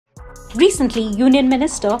Recently, Union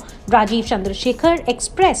Minister Rajeev Chandrasekhar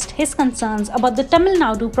expressed his concerns about the Tamil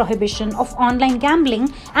Nadu Prohibition of Online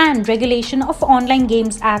Gambling and Regulation of Online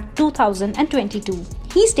Games Act 2022.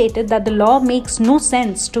 He stated that the law makes no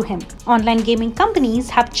sense to him. Online gaming companies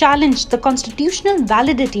have challenged the constitutional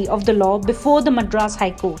validity of the law before the Madras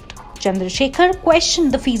High Court. Chandrasekhar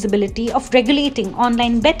questioned the feasibility of regulating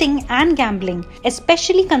online betting and gambling,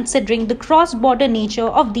 especially considering the cross-border nature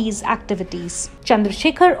of these activities.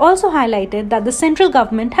 Chandrasekhar also highlighted that the central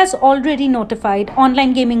government has already notified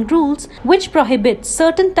online gaming rules which prohibit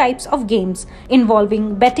certain types of games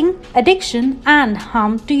involving betting, addiction, and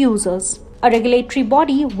harm to users. A regulatory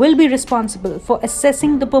body will be responsible for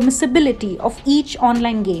assessing the permissibility of each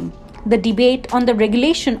online game. The debate on the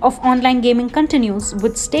regulation of online gaming continues,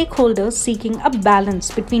 with stakeholders seeking a balance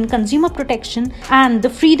between consumer protection and the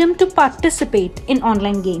freedom to participate in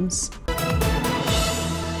online games.